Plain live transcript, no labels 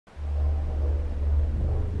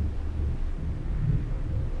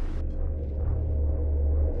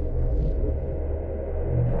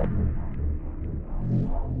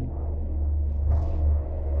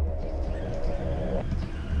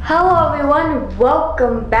Hello everyone,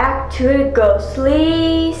 welcome back to the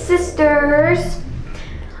Ghostly Sisters.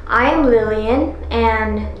 I'm Lillian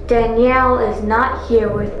and Danielle is not here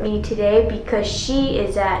with me today because she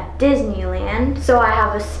is at Disneyland. So I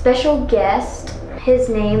have a special guest. His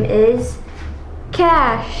name is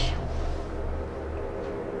Cash.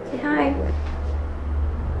 Say hi.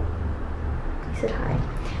 He said hi.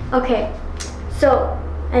 Okay, so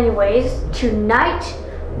anyways, tonight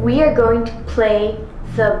we are going to play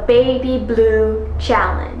the Baby Blue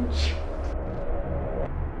Challenge.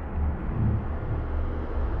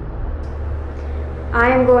 I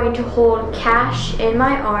am going to hold Cash in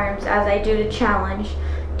my arms as I do the challenge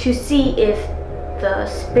to see if the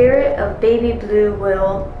spirit of Baby Blue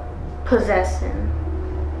will possess him.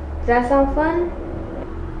 Does that sound fun?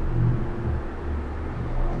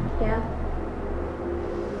 Yeah?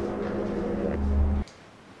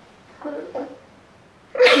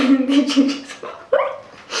 Did you just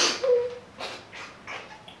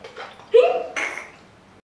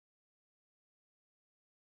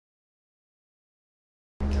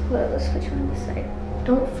Well, let's switch on this side.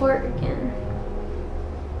 Don't fart again.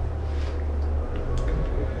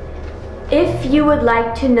 If you would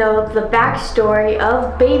like to know the backstory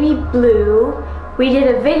of Baby Blue, we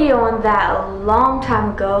did a video on that a long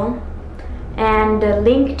time ago, and the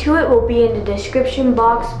link to it will be in the description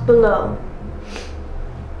box below.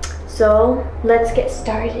 So, let's get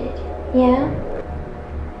started. Yeah?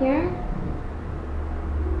 Yeah?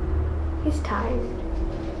 He's tired.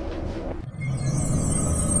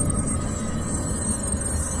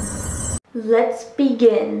 Let's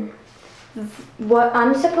begin. What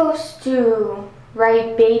I'm supposed to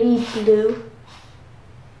write Baby Blue.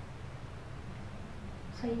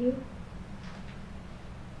 Is that you?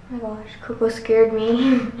 Oh my gosh, Coco scared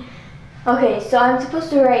me. Okay, so I'm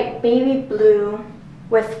supposed to write Baby Blue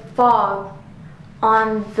with fog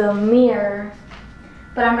on the mirror,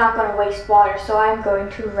 but I'm not going to waste water, so I'm going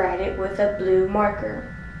to write it with a blue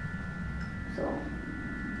marker. So,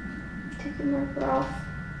 take the marker off.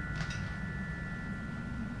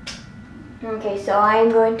 Okay, so I'm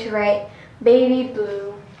going to write Baby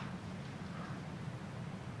Blue.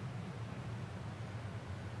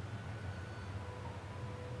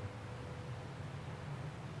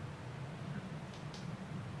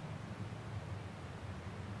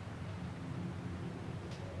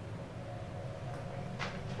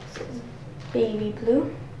 This is Baby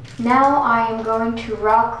Blue. Now I am going to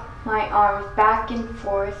rock my arms back and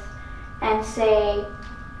forth and say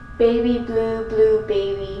Baby Blue, Blue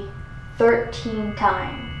Baby 13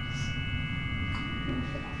 times.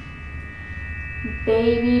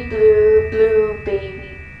 Baby Blue, Blue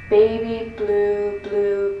Baby. Baby Blue,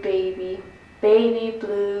 Blue Baby. Baby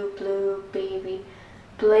Blue, Blue Baby.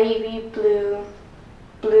 Baby Blue,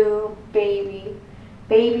 Blue Baby.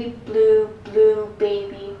 Baby Blue, Blue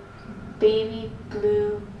Baby. Baby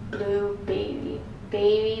Blue, Blue Baby.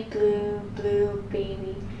 Baby Blue, Blue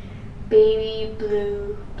Baby. Baby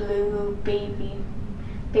Blue, Blue Baby.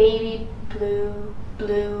 Baby Blue,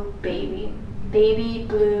 Blue Baby. Baby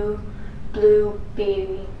Blue, Blue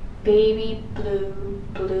Baby. Baby Blue,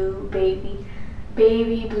 Blue Baby.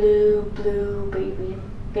 Baby Blue, Blue Baby.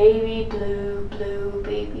 Baby Blue, Blue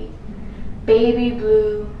Baby. Baby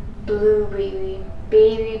Blue, Blue Baby.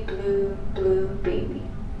 Baby Blue, Blue Baby.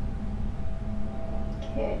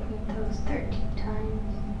 Okay, I think that was 13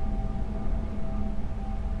 times.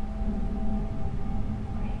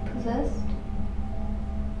 Are you possessed?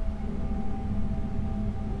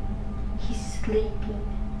 He's sleeping.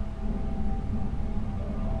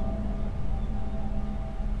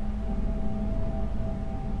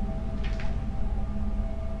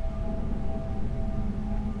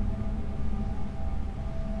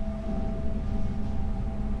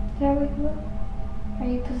 There we go. Are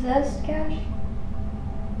you possessed, Cash?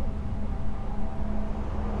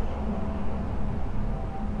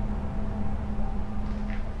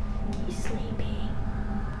 He's sleeping.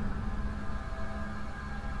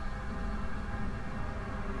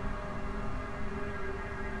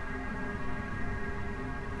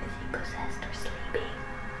 Is he possessed or sleeping?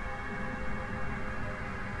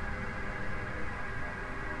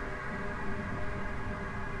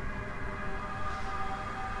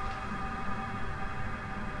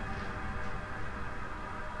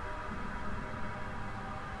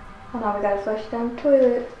 Oh, now we gotta flush down the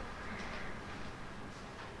toilet.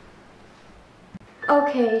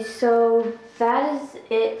 Okay, so that is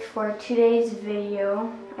it for today's video.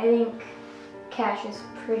 I think Cash is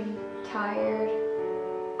pretty tired.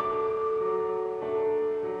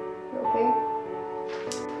 Okay?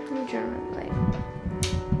 Let me turn my light.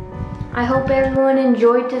 I hope everyone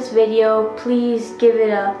enjoyed this video. Please give it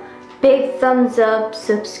a big thumbs up,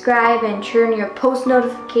 subscribe, and turn your post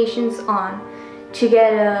notifications on to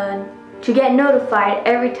get notified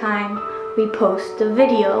every time we post a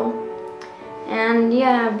video. And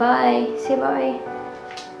yeah, bye. Say bye.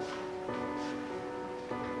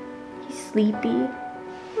 He's sleepy.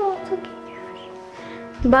 Oh, it's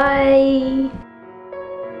okay. Bye.